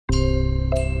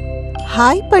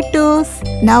Hi பட்டூஸ்,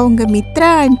 நான் உங்க Mitra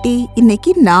aunty.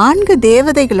 இன்னைக்கு 4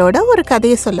 தேவதைகளோட ஒரு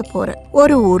கதையை சொல்ல போறேன்.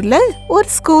 ஒரு ஊர்ல ஒரு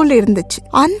ஸ்கூல் இருந்துச்சு.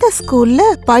 அந்த ஸ்கூல்ல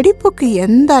படிப்புக்கு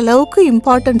எந்த அளவுக்கு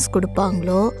இம்பார்ட்டன்ஸ்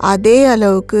கொடுப்பாங்களோ அதே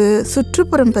அளவுக்கு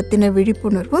சுற்றுப்புறம் பத்தின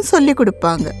விழிப்புணர்வும் சொல்லி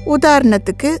கொடுப்பாங்க.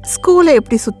 உதாரணத்துக்கு ஸ்கூலை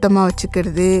எப்படி சுத்தமா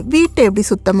வச்சுக்கிறது, வீட்டை எப்படி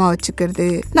சுத்தமா வச்சுக்கிறது,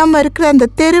 நம்ம இருக்கிற அந்த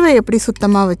தெருவை எப்படி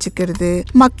சுத்தமா வச்சுக்கிறது,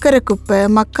 மக்கிற குப்பை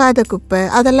மக்காத குப்பை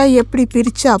அதெல்லாம் எப்படி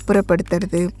பிரிச்சு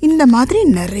அப்புறப்படுத்துறது, இந்த மாதிரி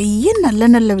நிறைய நல்ல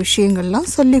நல்ல விஷயங்கள்லாம்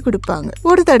சொல்லி கொடுப்பாங்க.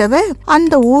 ஒரு தடவை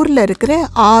அந்த ஊர்ல இருக்கிற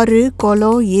ஆறு,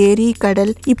 குளம், ஏரி,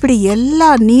 கடல் இப்படி எல்லா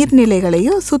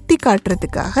நீர்நிலைகளையும் சுத்தி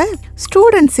காட்டுறதுக்காக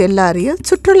ஸ்டூடெண்ட்ஸ் எல்லாரையும்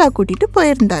சுற்றுலா கூட்டிட்டு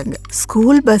போயிருந்தாங்க.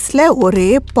 ஸ்கூல் பஸ்ல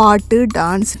ஒரே பாட்டு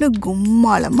டான்ஸ்னு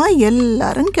கும்மாளமா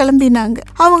எல்லாரும் கிளம்பினாங்க.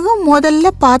 அவங்க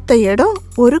முதல்ல பார்த்த இடம்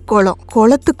ஒரு குளம்.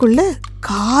 குளத்துக்குள்ள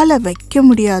காலை வைக்க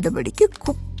முடியாதபடிக்கு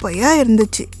குப்பையா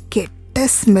இருந்துச்சு.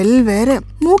 ஸ்மெல் வேற.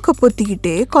 மூக்க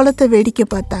பொத்திக்கிட்டே குளத்தை வேடிக்கை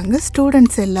பார்த்தாங்க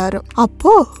ஸ்டூடெண்ட்ஸ் எல்லாரும்.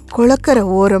 அப்போ குளக்கரை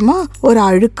ஓரமா ஒரு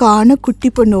அழுக்கான குட்டி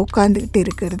பொண்ணு உட்காந்துக்கிட்டு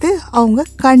இருக்கிறது அவங்க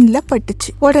கண்ணில் பட்டுச்சு.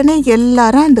 உடனே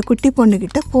எல்லாரும் அந்த குட்டி பொண்ணு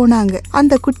கிட்ட போனாங்க.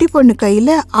 அந்த குட்டி பொண்ணு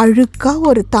கையில அழுக்கா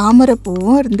ஒரு தாமரை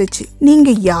பூவும் இருந்துச்சு. நீங்க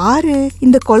யாரு?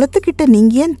 இந்த குளத்துக்கிட்ட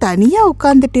நீங்க ஏன் தனியா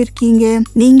உட்கார்ந்துட்டு இருக்கீங்க?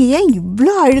 நீங்க ஏன்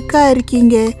இவ்ளோ அழுக்கா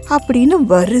இருக்கீங்க? அப்படின்னு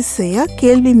வரிசையா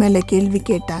கேள்வி மேல கேள்வி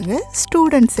கேட்டாங்க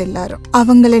ஸ்டூடெண்ட்ஸ் எல்லாரும்.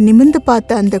 அவங்கள நிமிர்ந்து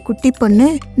பார்த்த அந்த குட்டி பொண்ணு,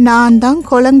 நான் தான்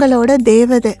குளங்களோட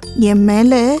தேவதை. என்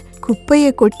மேல குப்பைய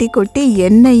கொட்டி கொட்டி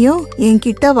என்னையும்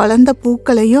என்கிட்ட வளர்ந்த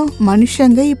பூக்களையும்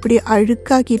மனுஷங்க இப்படி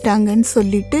அழுக்காக்கிட்டாங்கன்னு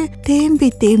சொல்லிட்டு தேம்பி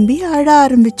தேம்பி அழ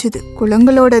ஆரம்பிச்சுது.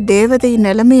 குளங்களோட தேவதை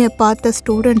நிலைமைய பார்த்த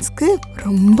ஸ்டூடெண்ட்ஸ்க்கு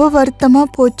ரொம்ப வருத்தமா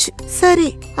போச்சு. சரி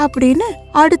அப்படின்னு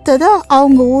அடுத்ததா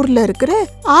அவங்க ஊர்ல இருக்கிற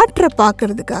ஆற்றை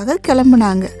பாக்குறதுக்காக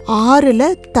கிளம்புனாங்க. ஆறுல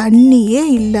தண்ணியே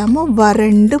இல்லாம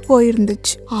வறண்டு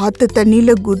போயிருந்துச்சு. ஆத்து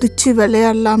தண்ணியில குதிச்சு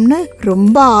விளையாடலாம்னு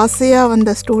ரொம்ப ஆசையா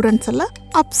வந்த ஸ்டூடெண்ட்ஸ் எல்லாம்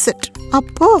அப்செட்.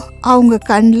 அப்போ அவங்க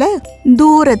கண்ல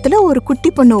தூரத்துல ஒரு குட்டி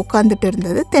பொண்ணு உட்கார்ந்துட்டு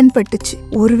இருந்தது தென்பட்டுச்சு.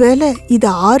 ஒருவேளை இது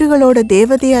ஆறுகளோட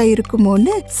தேவதையா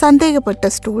இருக்குமோன்னு சந்தேகப்பட்ட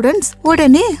ஸ்டூடெண்ட்ஸ்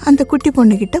உடனே அந்த குட்டி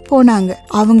பொண்ணு கிட்ட போனாங்க.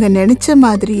 அவங்க நினைச்ச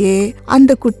மாதிரியே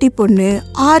அந்த குட்டி பொண்ணு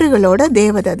ஆறுகளோட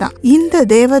தேவதை தான். இந்த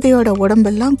தேவதையோட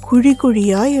உடம்பெல்லாம் குழி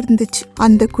குழியா இருந்துச்சு.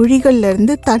 அந்த குழிகள்ல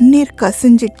இருந்து தண்ணீர்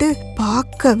கசிஞ்சிட்டு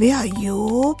பார்க்கவே ஐயோ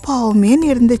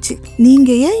பாவமேன்னு இருந்துச்சு.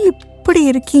 நீங்க ஏன் இப்படி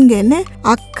இருக்கீங்கன்னு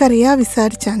அக்கறையா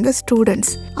விசாரிச்சாங்க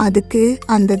ஸ்டூடெண்ட்ஸ். அதுக்கு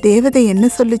அந்த தேவதை என்ன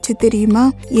சொல்லுச்சு தெரியுமா?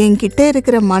 என்கிட்ட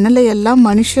இருக்கிற மணலை எல்லாம்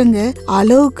மனுஷங்க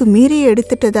அளவுக்கு மீறி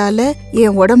எடுத்துட்டதால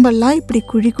என் உடம்பெல்லாம் இப்படி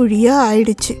குழி குழியா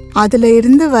ஆயிடுச்சு. அதுல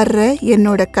இருந்து வர்ற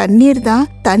என்னோட கண்ணீர் தான்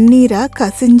தண்ணீரா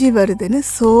கசிஞ்சு வருதுன்னு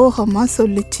சோகமா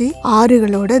சொல்லிச்சு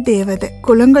ஆறுகளோட தேவதை.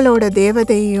 குளங்களோட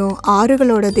தேவதையும்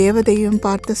ஆறுகளோட தேவதையும்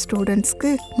பார்த்த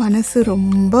ஸ்டூடெண்ட்ஸ்க்கு மனசு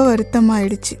ரொம்ப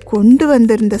வருத்தமாயிடுச்சு. கொண்டு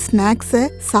வந்திருந்த ஸ்நாக்ஸ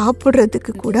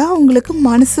சாப்பிடுறதுக்கு கூட அவங்களுக்கு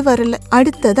மனசு வரல.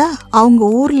 அடுத்ததா அவங்க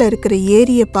ஊர்ல இருக்கிற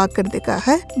ஏரிய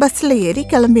பாக்குறதுக்காக பஸ்ல ஏறி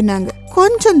கிளம்பினாங்க.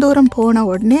 கொஞ்சம் தூரம் போன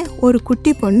உடனே ஒரு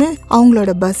குட்டி பொண்ணு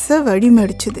அவங்களோட பஸ்ஸ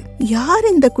வழிமடிச்சுது. யார்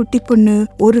இந்த குட்டி பொண்ணு?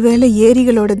 ஒருவேளை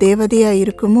ஏரிகளோட தேவதையா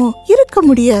இருக்குமோ? இருக்க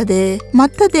முடியாது.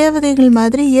 மத்த தேவதைகள்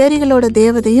மாதிரி ஏரிகளோட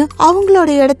தேவதையும் அவங்களோட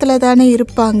இடத்துல தானே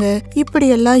இருப்பாங்க. இப்படி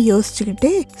எல்லாம்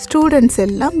யோசிச்சுக்கிட்டே ஸ்டூடெண்ட்ஸ்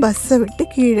எல்லாம் பஸ்ஸை விட்டு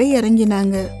கீழே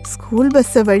இறங்கினாங்க. ஸ்கூல்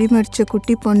பஸ்ஸை வழிமடிச்ச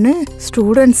குட்டி பொண்ணு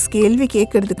ஸ்டூடெண்ட்ஸ் கேள்வி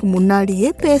கேட்கறதுக்கு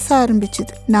முன்னாடியே பேச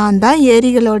ஆரம்பிச்சுது. நான் தான்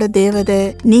ஏரிகளோட தேவதை.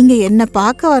 நீங்க என்ன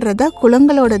பார்க்க வர்றதா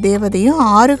குளங்களோட தேவதை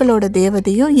ஆறுகளோட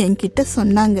தேவதையும் என்கிட்ட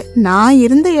சொன்னாங்க. நான்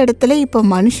இருந்த இடத்துல இப்ப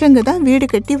மனுஷங்க தான் வீடு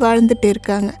கட்டி வாழ்ந்துட்டு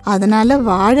இருக்காங்க. அதனால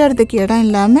வாழறதுக்கு இடம்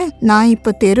இல்லாம நான்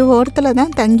இப்ப தெரு ஓரத்துல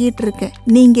தான் தங்கிட்டு இருக்கேன்.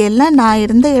 நீங்க எல்லாம் நான்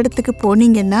இருந்த இடத்துக்கு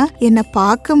போனீங்கன்னா என்ன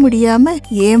பார்க்க முடியாம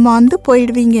ஏமாந்து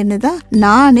போயிடுவீங்கன்னு தான்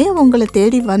நானே உங்களை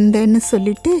தேடி வந்தேன்னு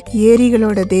சொல்லிட்டு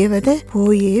ஏரிகளோட தேவதை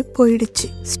போயிடுச்சு.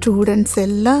 ஸ்டூடெண்ட்ஸ்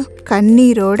எல்லாம்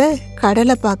கண்ணீரோட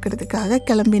கடலை பாக்குறதுக்காக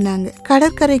கிளம்பினாங்க.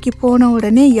 கடற்கரைக்கு போன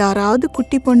உடனே யாராவது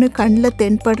குட்டி பொண்ணு கண்ணில்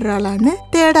தென்படுறாளான்னு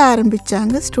தேட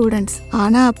ஆரம்பிச்சாங்க ஸ்டூடெண்ட்ஸ்.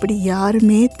 ஆனா அப்படி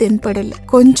யாருமே தென்படல.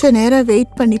 கொஞ்ச நேரம்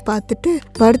வெயிட் பண்ணி பார்த்துட்டு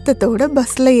வருத்தத்தோட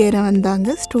பஸ்ல ஏற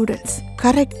வந்தாங்க ஸ்டூடெண்ட்ஸ்.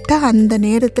 கரெக்டா அந்த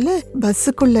நேரத்துல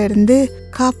பஸ்ஸுக்குள்ள இருந்து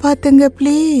காப்பாத்துங்க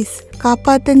ப்ளீஸ்,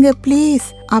 காப்பாத்துங்க ப்ளீஸ்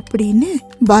அப்படின்னு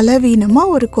பலவீனமா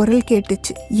ஒரு குரல்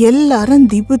கேட்டுச்சு. எல்லாரும்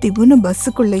திபு திபுன்னு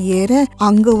பஸ்ஸுக்குள்ள ஏற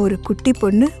அங்க ஒரு குட்டி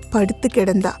பொண்ணு படுத்து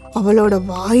கிடந்தா. அவளோட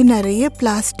வாய் நிறைய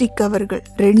பிளாஸ்டிக் கவர்கள்,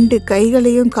 2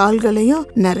 கைகளையும் கால்களையும்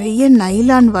நிறைய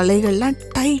நைலான் வலைகள்லாம்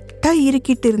டைட்டா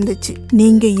இறுக்கிட்டு இருந்துச்சு.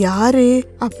 நீங்க யாரு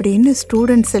அப்படின்னு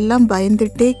ஸ்டூடெண்ட்ஸ் எல்லாம்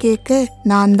பயந்துட்டே கேட்க,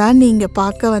 நான் தான் நீங்க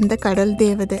பார்க்க வந்த கடல்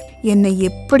தேவதை. என்னை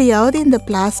எப்படியாவது இந்த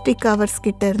பிளாஸ்டிக் கவர்ஸ்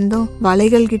கிட்ட இருந்தும்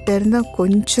வலைகள் கிட்ட இருந்தும்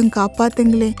கொஞ்சம்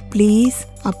காப்பாத்துங்களே ப்ளீஸ்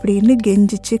அப்படின்னு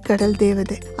கெஞ்சிச்சு கடல்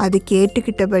தேவதை. அது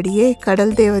கேட்டுக்கிட்டபடியே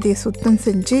கடல் தேவதையை சுத்தம்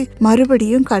செஞ்சு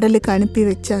மறுபடியும் கடலுக்கு அனுப்பி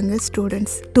வச்சாங்க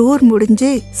ஸ்டூடெண்ட்ஸ். டூர்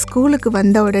முடிஞ்சு ஸ்கூலுக்கு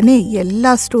வந்த உடனே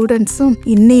எல்லா ஸ்டூடெண்ட்ஸும்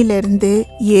இன்னையில இருந்து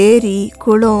ஏரி,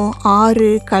 குளம்,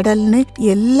 ஆறு, கடல்னு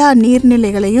எல்லா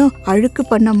நீர்நிலைகளையும் அழுக்கு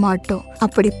பண்ண மாட்டோம்,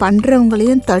 அப்படி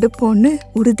பண்றவங்களையும் தடுப்போம்னு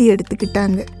உறுதி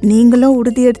எடுத்துக்கிட்டாங்க. நீங்களும்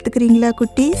உறுதி எடுத்துக்கிறீங்களா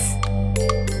குட்டீஸ்?